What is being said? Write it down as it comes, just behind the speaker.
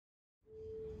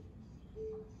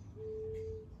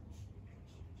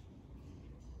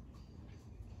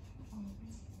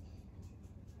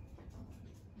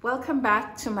Welcome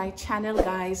back to my channel,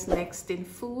 guys.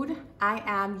 Nextinfood. I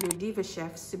am your diva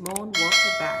chef, Simone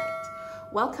Walker Barrett.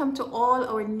 Welcome to all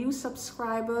our new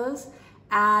subscribers,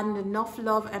 and enough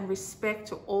love and respect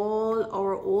to all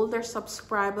our older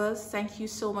subscribers. Thank you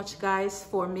so much, guys,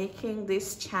 for making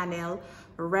this channel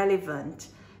relevant.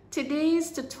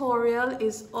 Today's tutorial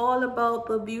is all about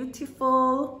the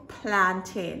beautiful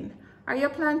plantain. Are you a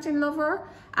plantain lover?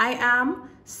 I am.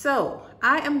 So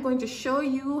I am going to show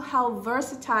you how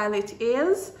versatile it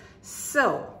is.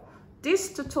 So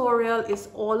this tutorial is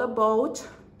all about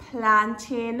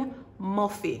plantain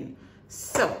muffin.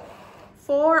 So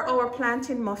for our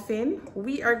plantain muffin,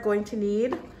 we are going to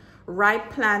need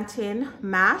ripe plantain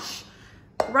mash.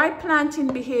 Ripe plantain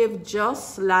behave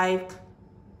just like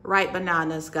ripe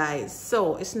bananas, guys,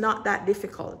 so it's not that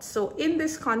difficult. So in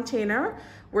this container,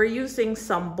 we're using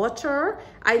some butter.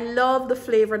 I love the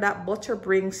flavor that butter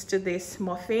brings to this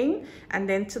muffin. And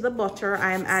then to the butter,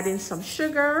 I am adding some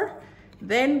sugar.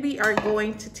 Then we are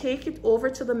going to take it over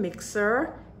to the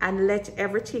mixer and let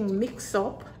everything mix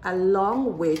up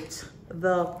along with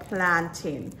the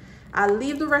plantain. I'll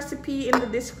leave the recipe in the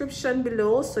description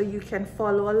below so you can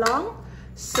follow along.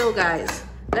 So guys,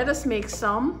 let us make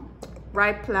some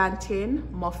ripe plantain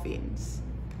muffins.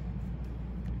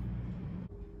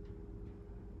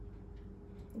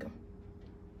 Go.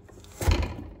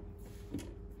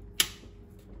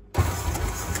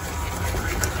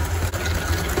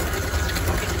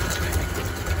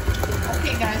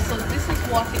 Okay guys, so this is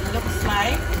what it looks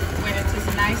like when it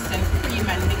is nice and cream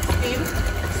and mixed in.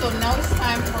 So now it's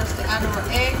time for us to add our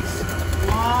eggs,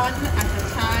 one at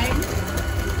a time.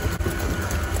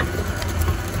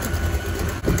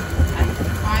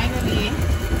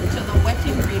 To the wet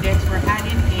ingredients, we're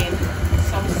adding in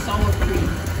some sour cream.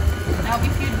 Now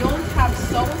if you don't have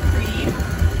sour cream,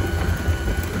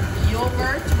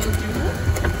 yogurt will do.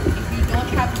 If you don't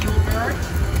have yogurt,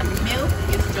 milk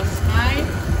is just fine.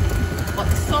 But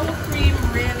sour cream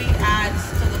really adds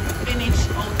to the finished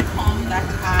outcome that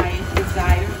I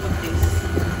desire for this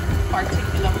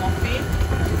particular muffin.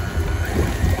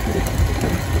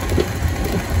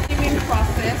 The steaming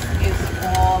process is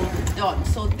all done.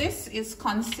 So this is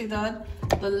considered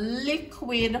the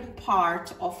liquid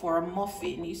part of our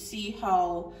muffin. You see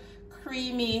how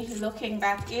creamy looking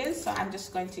that is? So I'm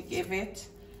just going to give it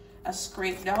a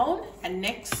scrape down. And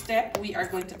next step, we are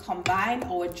going to combine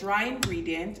our dry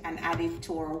ingredient and add it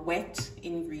to our wet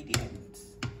ingredients.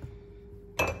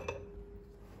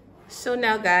 So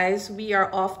now guys, we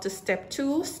are off to step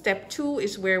 2. Step 2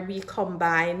 is where we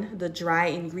combine the dry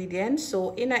ingredients.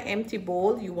 So in an empty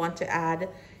bowl, you want to add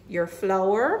your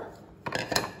flour,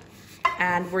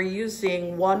 and we're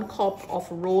using 1 cup of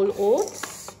rolled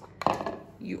oats.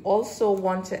 You also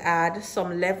want to add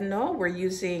some leavener. We're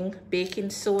using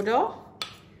baking soda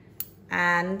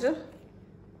and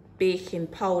baking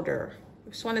powder.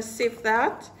 You just want to sieve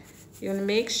that. You want to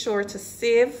make sure to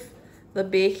sieve the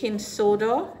baking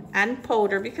soda and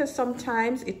powder because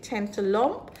sometimes it tends to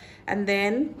lump, and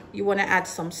then you want to add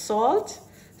some salt.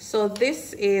 So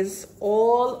this is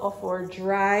all of our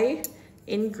dry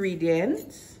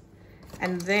ingredients,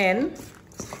 and then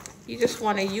you just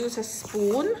want to use a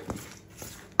spoon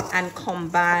and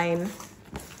combine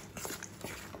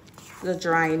the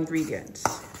dry ingredients.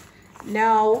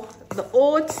 Now the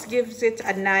oats gives it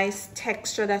a nice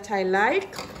texture that I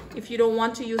like. If you don't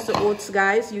want to use the oats,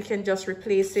 guys, you can just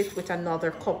replace it with another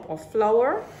cup of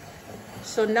flour.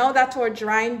 So now that our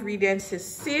dry ingredients is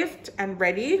sieved and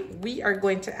ready, we are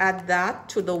going to add that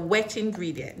to the wet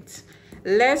ingredients.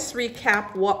 Let's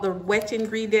recap what the wet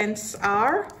ingredients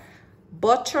are: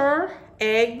 butter,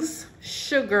 eggs,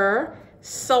 sugar,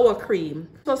 sour cream.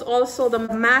 It was also the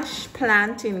mashed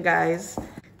plantain, guys.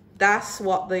 That's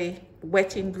what the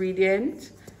wet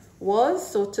ingredient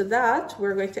was. So to that,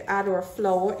 we're going to add our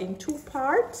flour in 2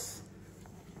 parts.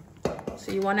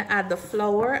 So you want to add the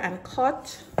flour and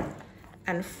cut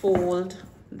and fold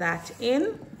that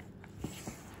in.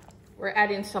 We're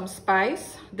adding some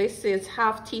spice. This is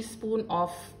 ½ teaspoon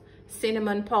of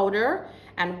cinnamon powder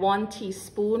and 1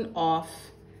 teaspoon of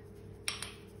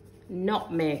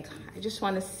nutmeg. I just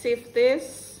want to sift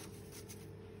this.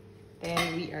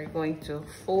 Then we are going to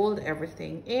fold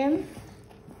everything in.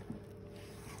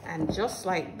 And just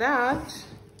like that,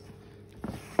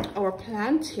 our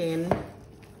plantain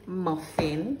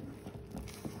muffin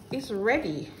is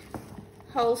ready.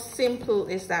 How simple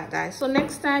is that, guys? So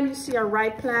next time you see a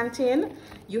ripe plantain,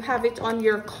 you have it on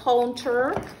your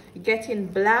counter getting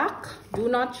black, do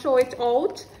not throw it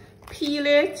out. Peel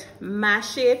it,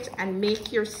 mash it, and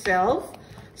make yourself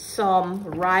some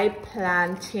ripe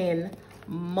plantain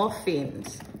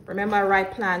muffins. Remember,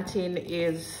 ripe plantain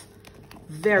is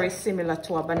very similar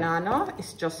to a banana.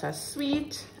 It's just as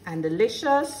sweet and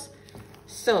delicious.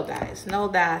 So guys, now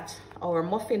that our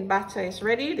muffin batter is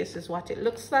ready, this is what it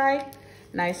looks like,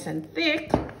 nice and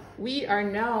thick. We're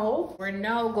now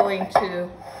going to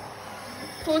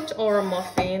put our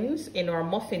muffins in our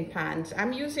muffin pans.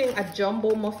 I'm using a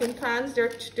jumbo muffin pans. There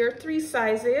are 3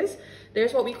 sizes.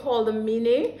 There's what we call the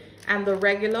mini and the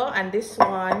regular, and this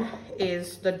one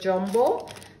is the jumbo.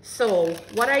 So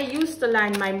what I use to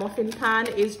line my muffin pan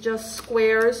is just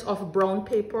squares of brown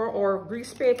paper or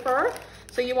grease paper.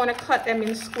 So you want to cut them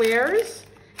in squares,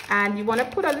 and you want to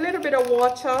put a little bit of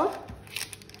water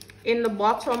in the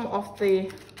bottom of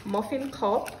the muffin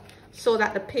cup so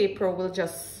that the paper will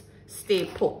just stay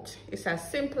put. It's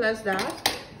as simple as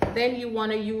that. Then you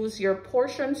want to use your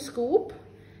portion scoop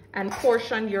and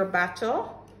portion your batter.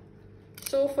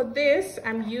 So for this,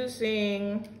 I'm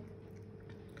using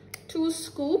 2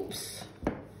 scoops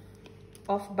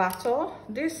of batter.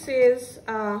 This is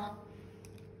a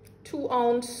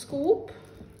 2-ounce scoop.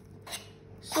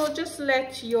 So just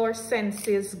let your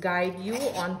senses guide you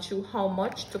onto how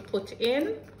much to put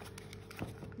in,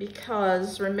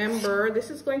 because remember, this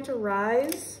is going to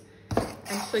rise,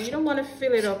 and so you don't want to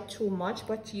fill it up too much,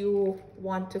 but you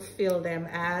want to fill them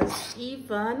as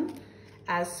even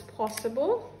as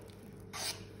possible.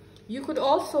 You could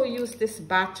also use this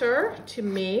batter to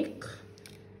make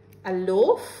a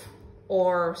loaf,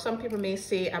 or some people may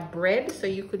say a bread. So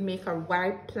you could make a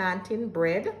white plantain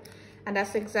bread, and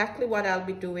that's exactly what I'll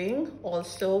be doing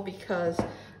also, because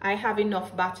I have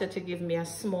enough batter to give me a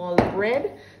small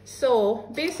bread. So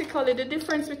basically the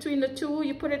difference between the two,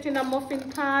 you put it in a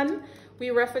muffin pan, we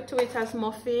refer to it as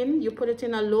muffin. You put it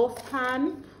in a loaf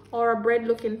pan or a bread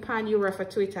looking pan, you refer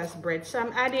to it as bread. So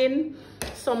I'm adding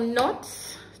some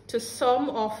nuts to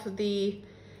some of the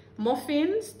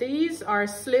muffins. These are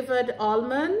slivered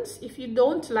almonds. If you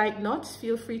don't like nuts,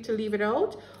 feel free to leave it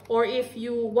out, or if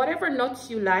you, whatever nuts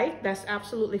you like, that's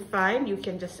absolutely fine, you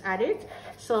can just add it.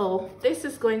 So this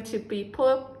is going to be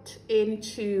put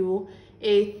into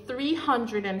a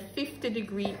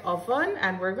 350-degree oven,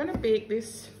 and we're going to bake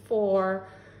this for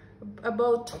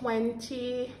about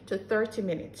 20 to 30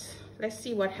 minutes. Let's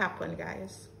see what happened,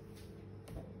 guys.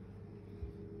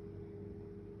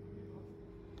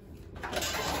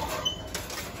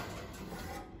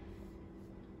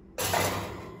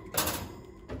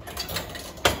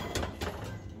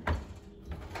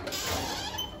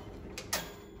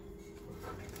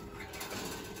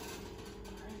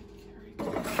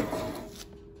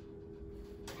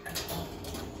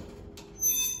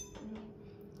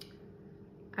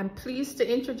 I'm pleased to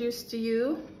introduce to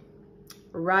you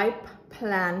ripe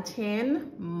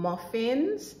plantain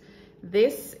muffins.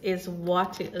 This is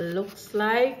what it looks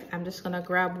like. I'm just gonna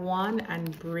grab one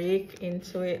and break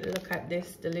into it. Look at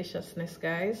this deliciousness,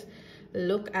 guys.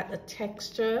 Look at the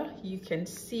texture. You can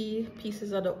see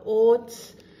pieces of the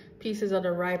oats, pieces of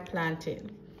the ripe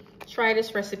plantain. Try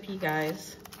this recipe,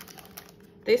 guys.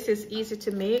 This is easy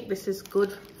to make. This is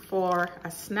good for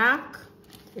a snack.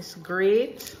 It's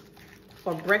great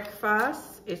for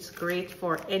breakfast. It's great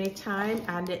for any time,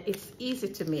 and it's easy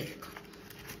to make.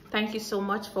 Thank you so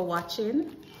much for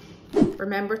watching.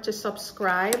 Remember to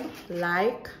subscribe,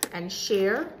 like, and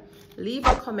share. Leave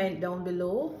a comment down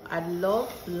below. I'd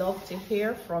love to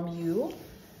hear from you.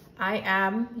 I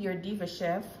am your diva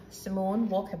chef, Simone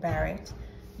Walker Barrett.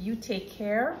 You take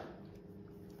care.